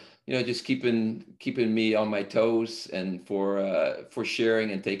for just keeping me on my toes, and for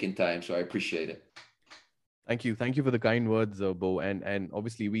sharing and taking time. So I appreciate it. Thank you for the kind words, Bo. And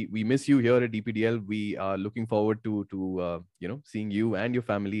obviously we miss you here at DPDL. We are looking forward to seeing you and your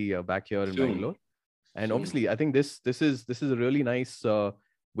family back here in Bangalore. And obviously, I think this is a really nice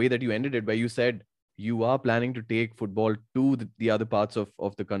way that you ended it, where you said you are planning to take football to the other parts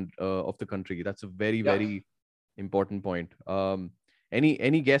of the country. That's a very important point.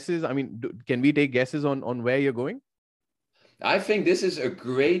 Any guesses? I mean, can we take guesses on where you're going? I think this is a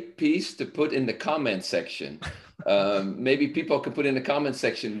great piece to put in the comment section. Maybe people can put in the comment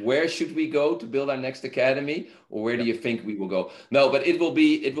section, where should we go to build our next academy, or where do you think we will go? No, but it will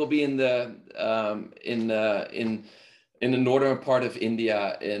be in the in the northern part of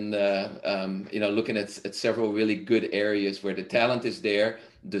India, looking at several really good areas where the talent is there.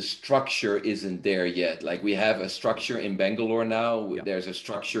 The structure isn't there yet. Like, we have a structure in Bangalore now. There's a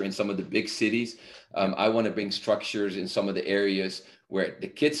structure in some of the big cities. I want to bring structures in some of the areas where the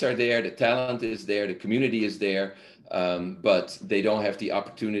kids are there, the talent is there, the community is there, but they don't have the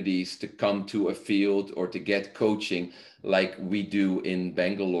opportunities to come to a field or to get coaching like we do in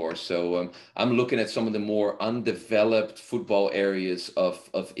Bangalore. So I'm looking at some of the more undeveloped football areas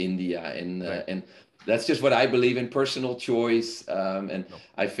of India, and that's just what I believe in, personal choice.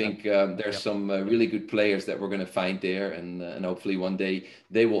 I think there's some really good players that we're going to find there, and hopefully one day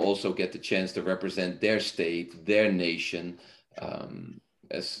they will also get the chance to represent their state, their nation.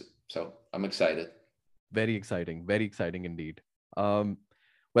 So I'm excited. Very exciting indeed.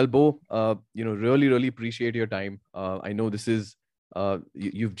 Well, Bo, really appreciate your time. I know this is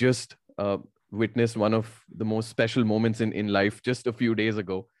you've just witnessed one of the most special moments in life just a few days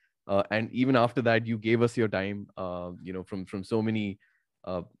ago. And even after that, you gave us your time, from so many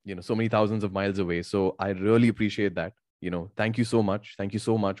thousands of miles away. So I really appreciate that. Thank you so much. Thank you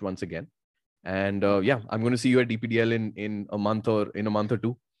so much once again. And I'm going to see you at DPDL in a month or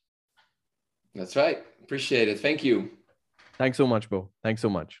two. That's right. Appreciate it. Thank you. Thanks so much, Bo. Thanks so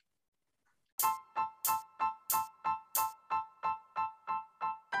much.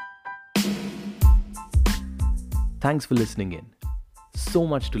 Thanks for listening in. So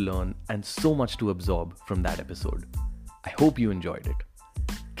much to learn and so much to absorb from that episode. I hope you enjoyed it.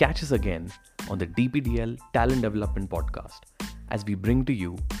 Catch us again on the DPDL Talent Development Podcast as we bring to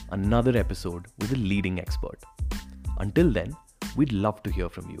you another episode with a leading expert. Until then, we'd love to hear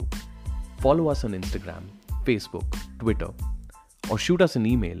from you. Follow us on Instagram, Facebook, Twitter, or shoot us an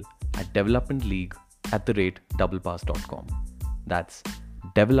email at developmentleague@doublepass.com. That's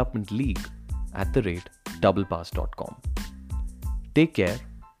developmentleague@doublepass.com. Take care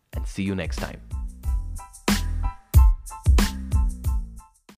and see you next time.